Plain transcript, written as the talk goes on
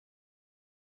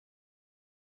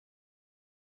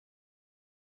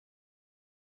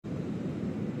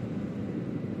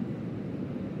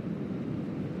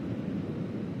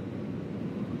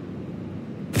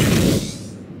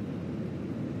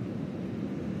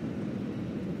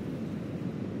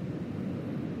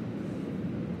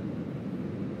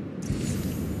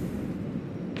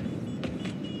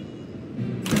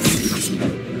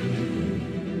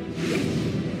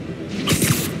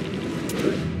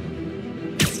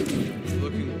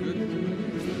looking good.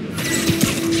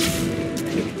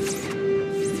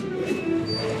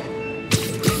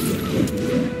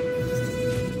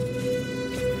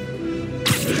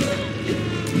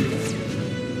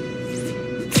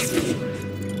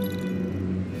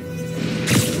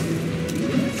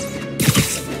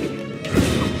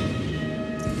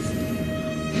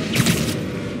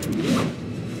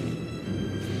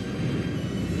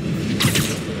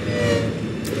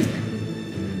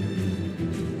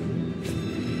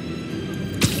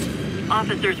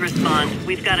 Officers respond.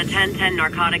 We've got a 10-10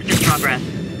 narcotics in progress.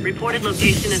 Reported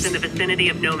location is in the vicinity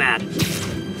of Nomad.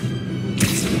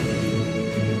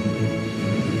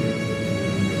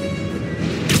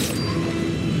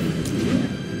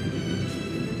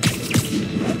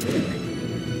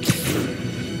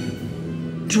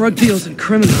 Drug deals and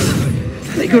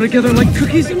criminals. They go together like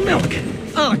cookies and milk.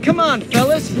 Oh, come on,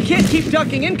 fellas. You can't keep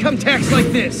ducking income tax like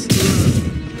this.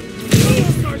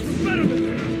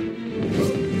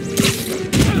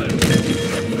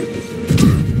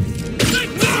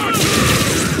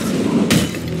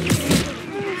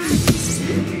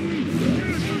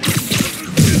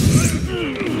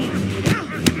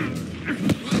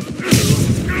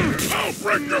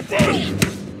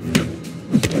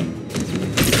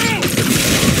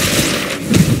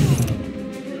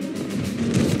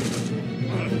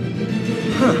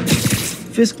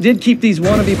 Fisk did keep these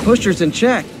wannabe pushers in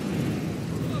check.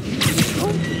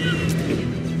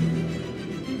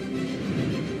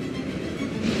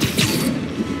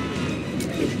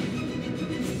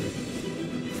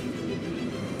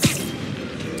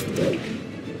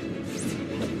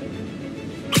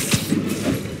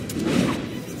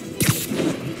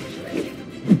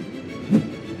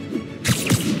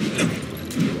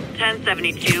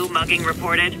 Mugging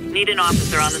reported. Need an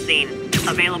officer on the scene.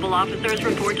 Available officers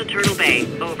report to Turtle Bay.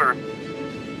 Over.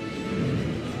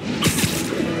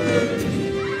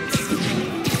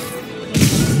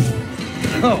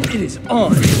 Oh, it is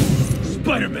on.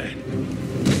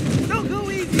 Spider-Man! Don't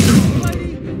go easy,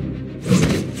 Spidey!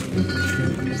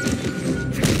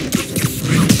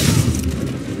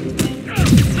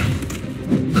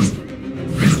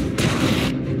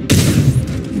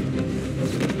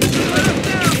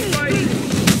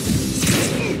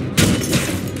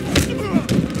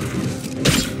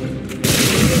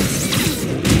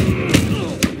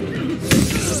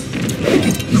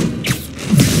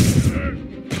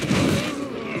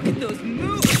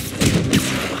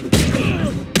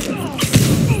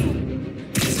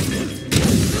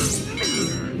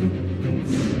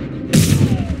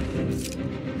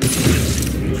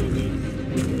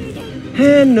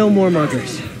 And no more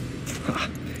muggers.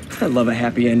 I love a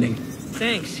happy ending.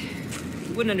 Thanks. You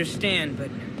wouldn't understand, but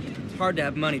it's hard to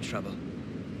have money trouble.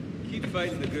 Keep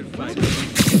fighting the good fight.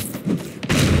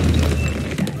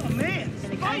 Oh man,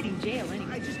 And the guy's in jail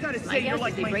anyway. I just gotta My say, you're guess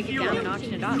like is they my break it hero. down and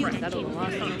auction it off. Settle the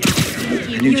lawsuit.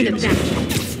 I knew You Jim the was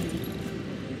best.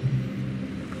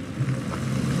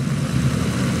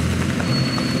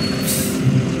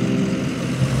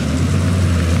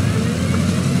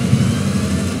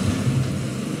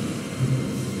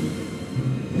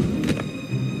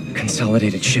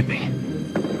 Consolidated shipping.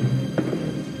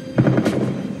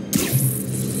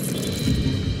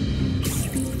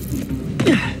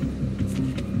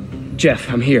 Jeff,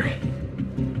 I'm here.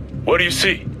 What do you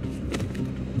see?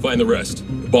 Find the rest.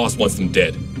 The boss wants them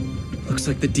dead. Looks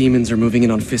like the demons are moving in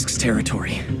on Fisk's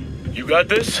territory. You got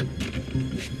this?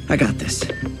 I got this.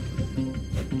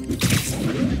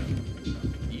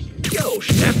 Yo,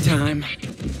 nap time.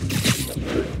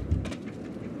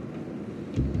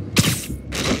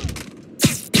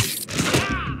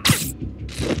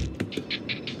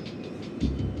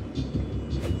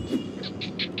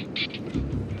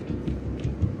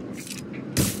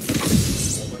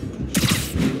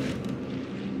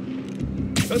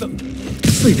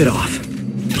 Sleep it off.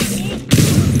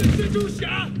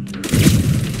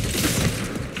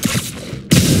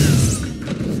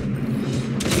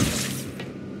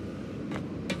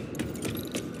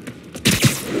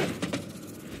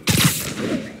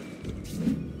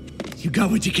 You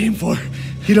got what you came for.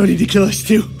 You don't need to kill us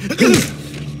too.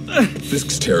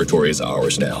 Fisk's territory is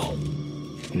ours now.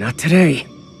 Not today.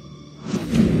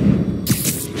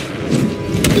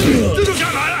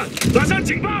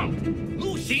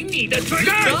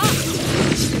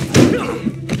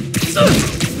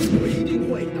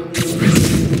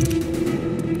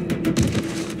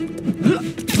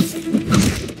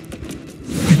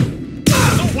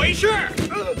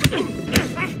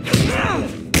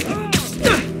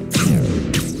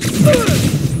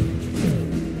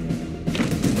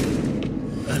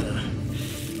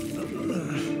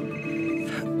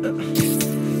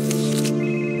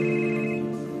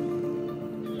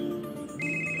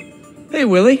 Hey,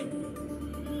 Willie.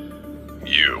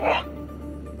 You.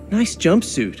 Nice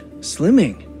jumpsuit.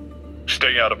 Slimming.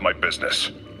 Stay out of my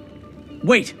business.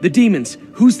 Wait, the demons.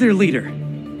 Who's their leader?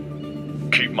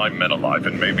 Keep my men alive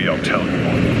and maybe I'll tell you.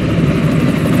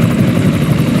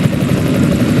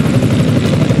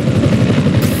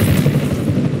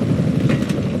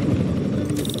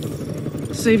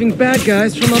 Saving bad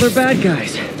guys from other bad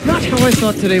guys. Not how I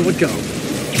thought today would go.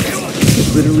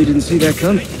 Literally didn't see that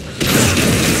coming.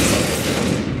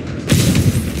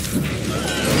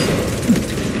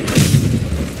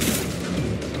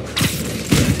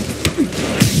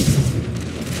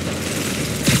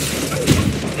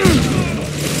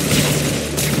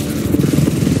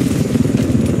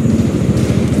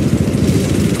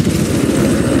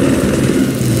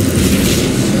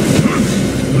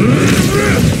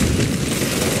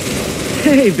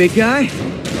 Hey, big guy.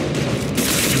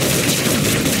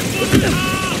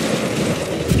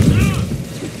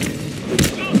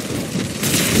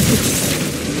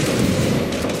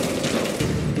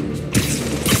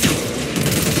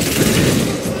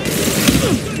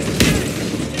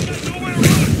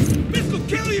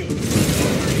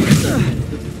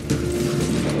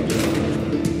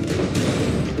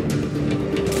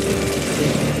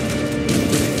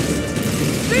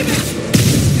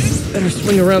 Better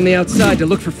swing around the outside to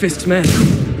look for Fisk's men.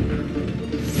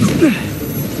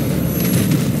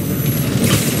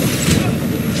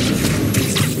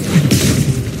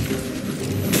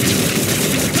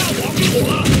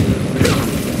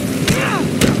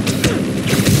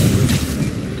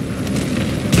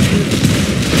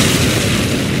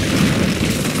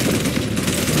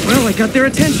 Well, I got their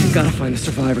attention. Gotta find the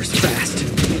survivors fast.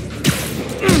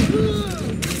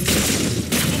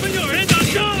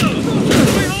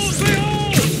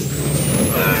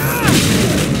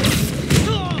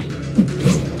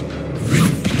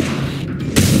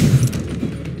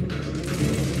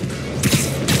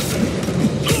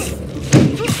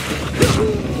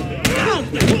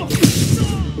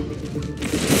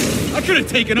 I could have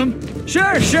taken him. Sure.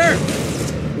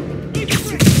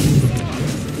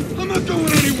 I'm not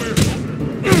going anywhere.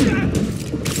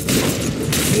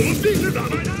 我们必须打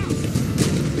败他！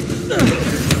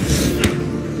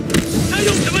他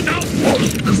用什么刀？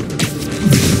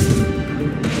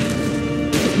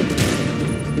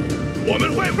我们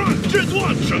会让制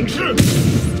作城市。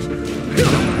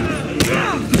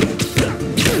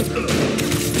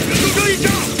这一招，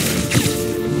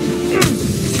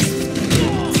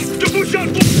这不像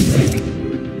我。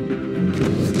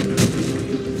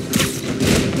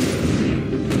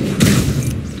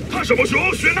他什么时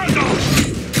候学那招？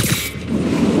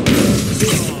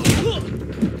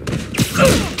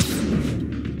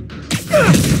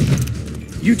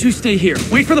 You two stay here.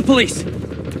 Wait for the police.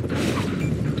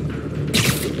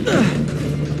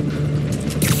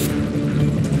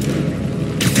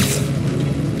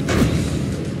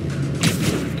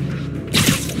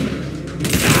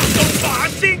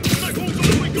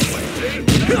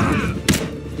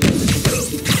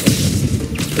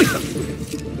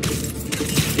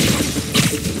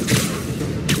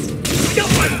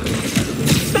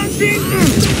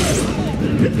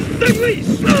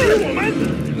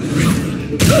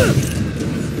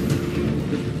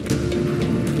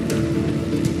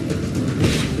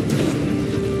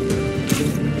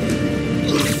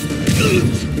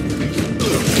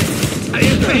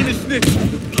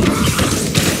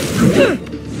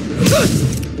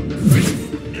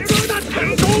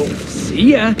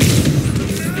 See ya.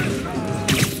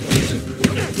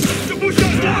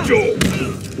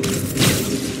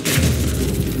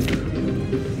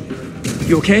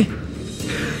 You okay?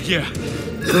 Yeah.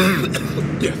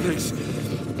 Yeah, thanks.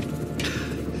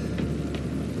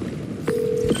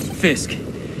 Fisk,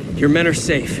 your men are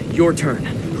safe. Your turn.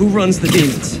 Who runs the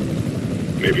demons?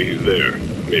 Maybe he's there.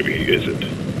 Maybe he isn't.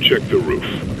 Check the roof.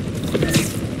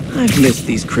 I've missed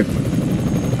these crippled.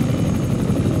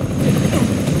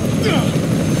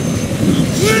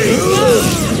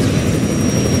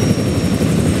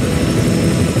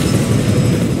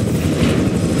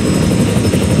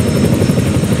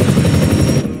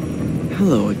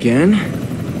 Hello again.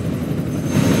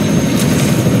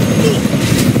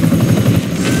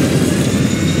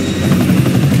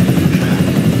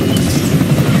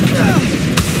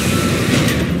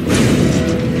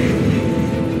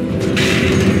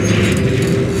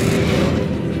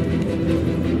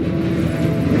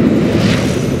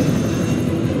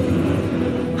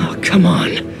 Oh, come on.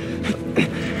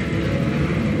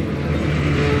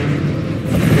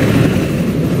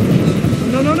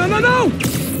 No!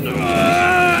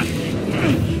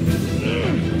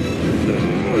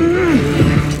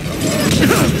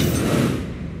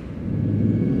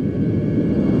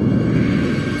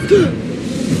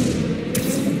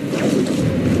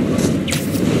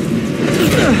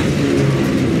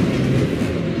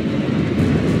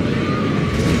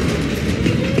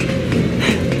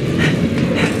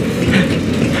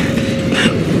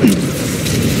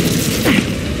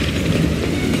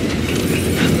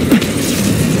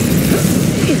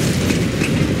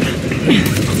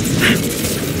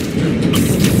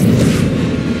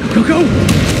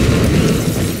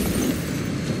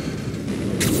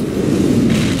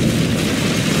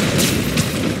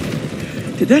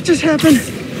 that just happen?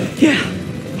 Yeah.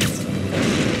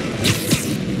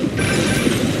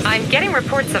 I'm getting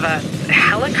reports of a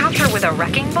helicopter with a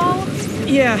wrecking ball.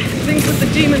 Yeah, things with the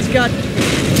demons got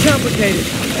complicated.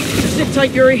 Sit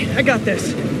tight, Yuri. I got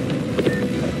this.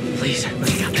 Please, let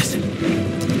me got this.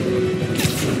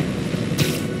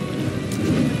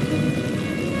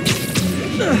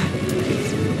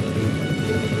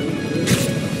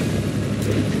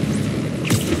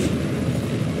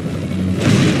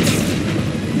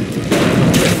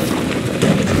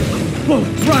 Whoa,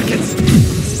 rockets!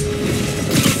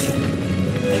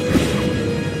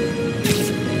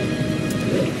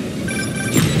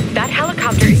 That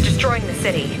helicopter is destroying the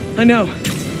city. I know.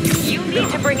 You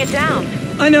need to bring it down.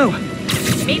 I know.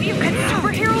 Maybe you could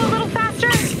superhero a little faster?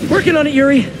 Working on it,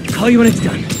 Yuri. Call you when it's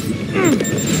done.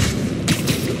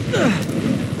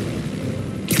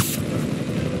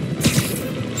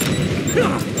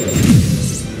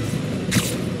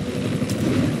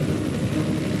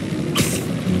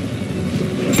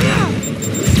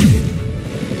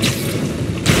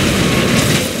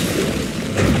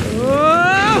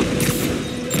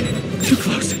 Too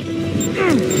close.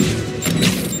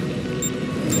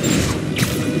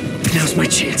 Now's my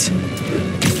chance.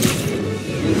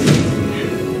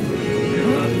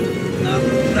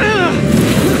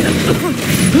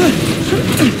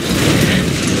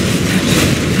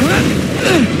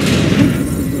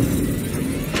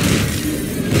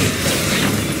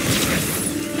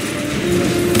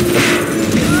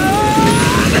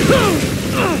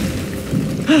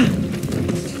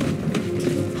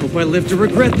 Hope I live to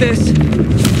regret this.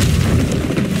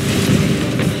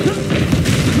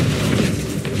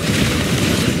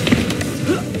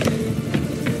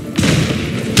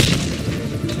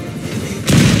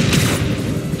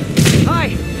 Hi,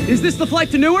 is this the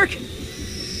flight to Newark?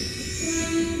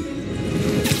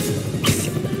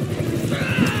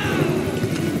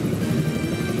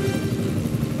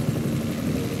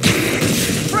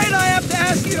 Afraid I have to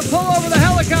ask you to pull over the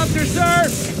helicopter, sir.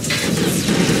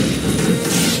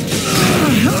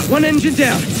 One engine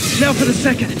down. Now for the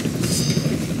second.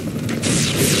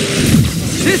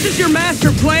 This is your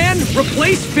master plan?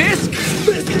 Replace Fisk?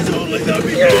 This is only the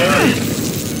beginning!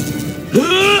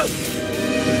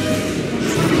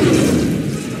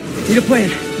 Need a plan.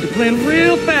 Need a plan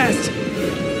real fast.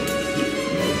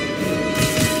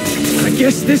 I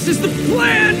guess this is the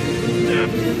plan!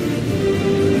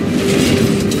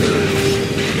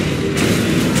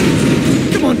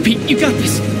 Come on, Pete. You got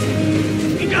this.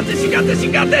 You got this. You got this.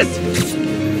 You got this!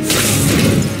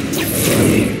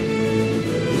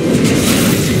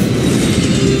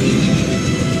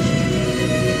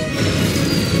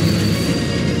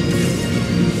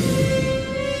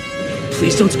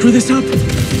 Please don't screw this up.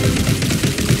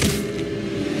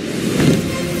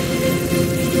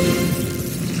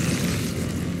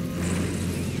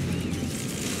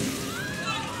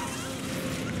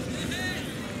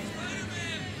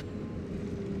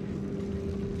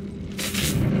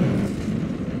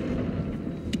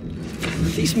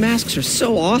 These masks are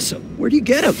so awesome. Where do you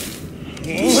get them?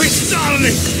 Oh, it's on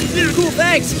me! Cool,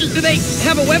 thanks. Do they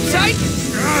have a website?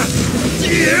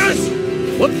 Yes!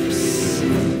 Whoops.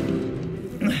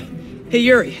 Hey,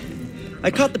 Yuri.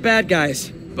 I caught the bad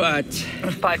guys, but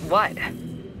But what?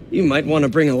 you might want to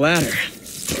bring a ladder.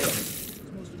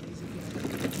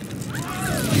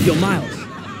 Yo, Miles.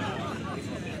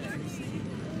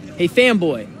 Hey,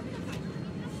 fanboy.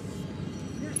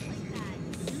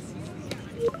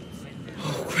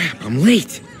 Oh, crap, I'm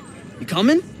late. You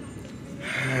coming?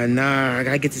 Nah, I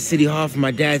gotta get to City Hall for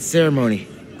my dad's ceremony.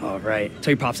 All right.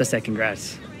 Tell your pops I said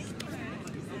congrats.